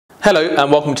Hello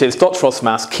and welcome to this Dr. Frost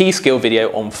Maths key skill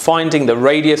video on finding the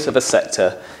radius of a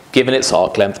sector given its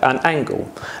arc length and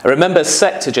angle. And remember,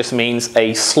 sector just means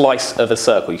a slice of a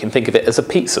circle. You can think of it as a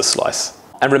pizza slice.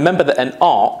 And remember that an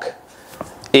arc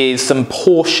is some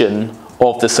portion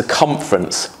of the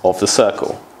circumference of the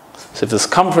circle. So if the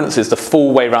circumference is the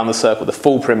full way around the circle, the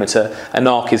full perimeter, an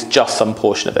arc is just some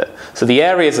portion of it. So the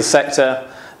area is a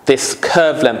sector, this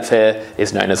curved length here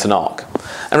is known as an arc.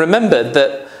 And remember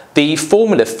that the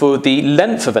formula for the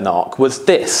length of an arc was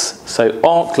this. So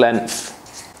arc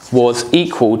length was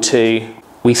equal to,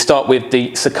 we start with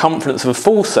the circumference of a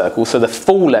full circle, so the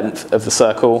full length of the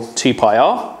circle, 2 pi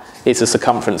r, is the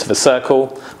circumference of a circle,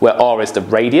 where r is the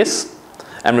radius.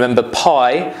 And remember,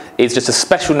 pi is just a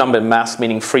special number in maths,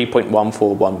 meaning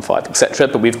 3.1415, etc.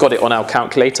 But we've got it on our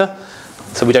calculator,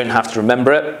 so we don't have to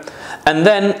remember it. And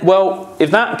then, well,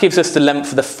 if that gives us the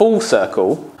length of the full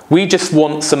circle, we just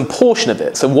want some portion of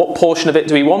it. So what portion of it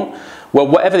do we want? Well,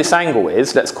 whatever this angle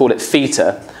is, let's call it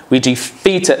theta. We do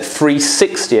theta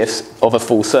 3/60ths of a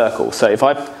full circle. So if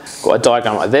I've got a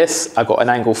diagram like this, I've got an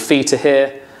angle theta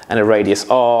here and a radius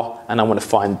r, and I want to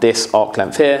find this arc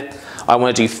length here. I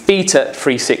want to do theta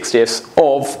 3/60ths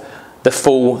of the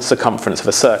full circumference of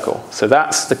a circle. So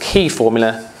that's the key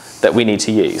formula that we need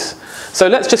to use. So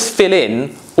let's just fill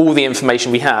in all the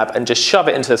information we have and just shove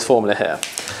it into this formula here.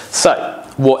 So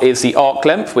what is the arc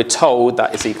length? We're told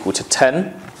that is equal to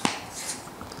 10.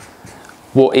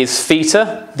 What is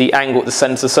theta? The angle at the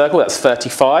centre of the circle, that's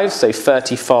 35. So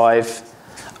 35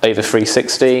 over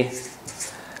 360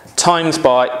 times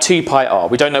by 2 pi r.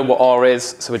 We don't know what r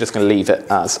is, so we're just going to leave it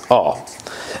as r.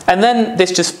 And then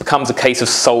this just becomes a case of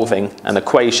solving an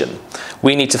equation.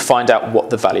 We need to find out what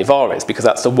the value of r is, because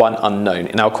that's the one unknown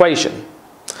in our equation.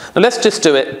 Now let's just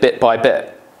do it bit by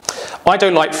bit. I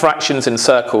don't like fractions in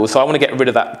circles, so I want to get rid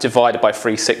of that divided by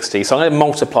 360. So I'm going to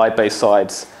multiply both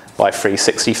sides by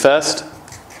 360 first.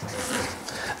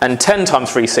 And 10 times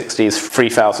 360 is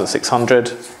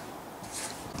 3,600.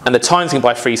 And the timesing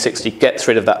by 360 gets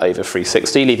rid of that over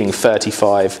 360, leaving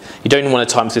 35. You don't want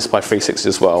to times this by 360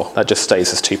 as well. That just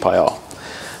stays as 2 pi r.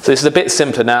 So this is a bit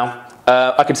simpler now.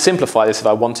 I could simplify this if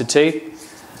I wanted to.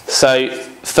 So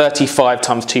 35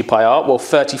 times 2 pi r, well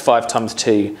 35 times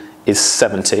 2 is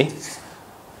 70.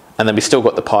 And then we've still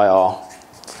got the pi r.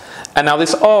 And now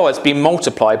this r has been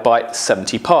multiplied by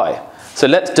 70 pi. So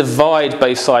let's divide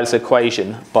both sides of the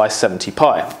equation by 70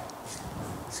 pi.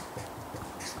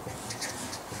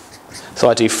 So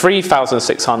I do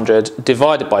 3,600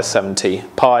 divided by 70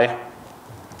 pi.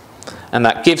 And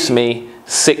that gives me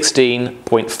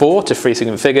 16.4 to 3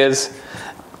 significant figures.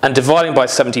 And dividing by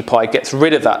 70 pi gets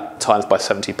rid of that times by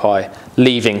 70 pi,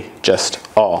 leaving just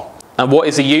r. And what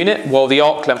is a unit? Well, the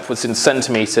arc length was in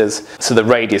centimetres, so the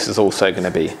radius is also going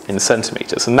to be in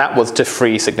centimetres. And that was to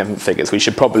 3 significant figures. We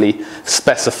should probably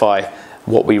specify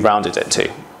what we rounded it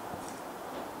to.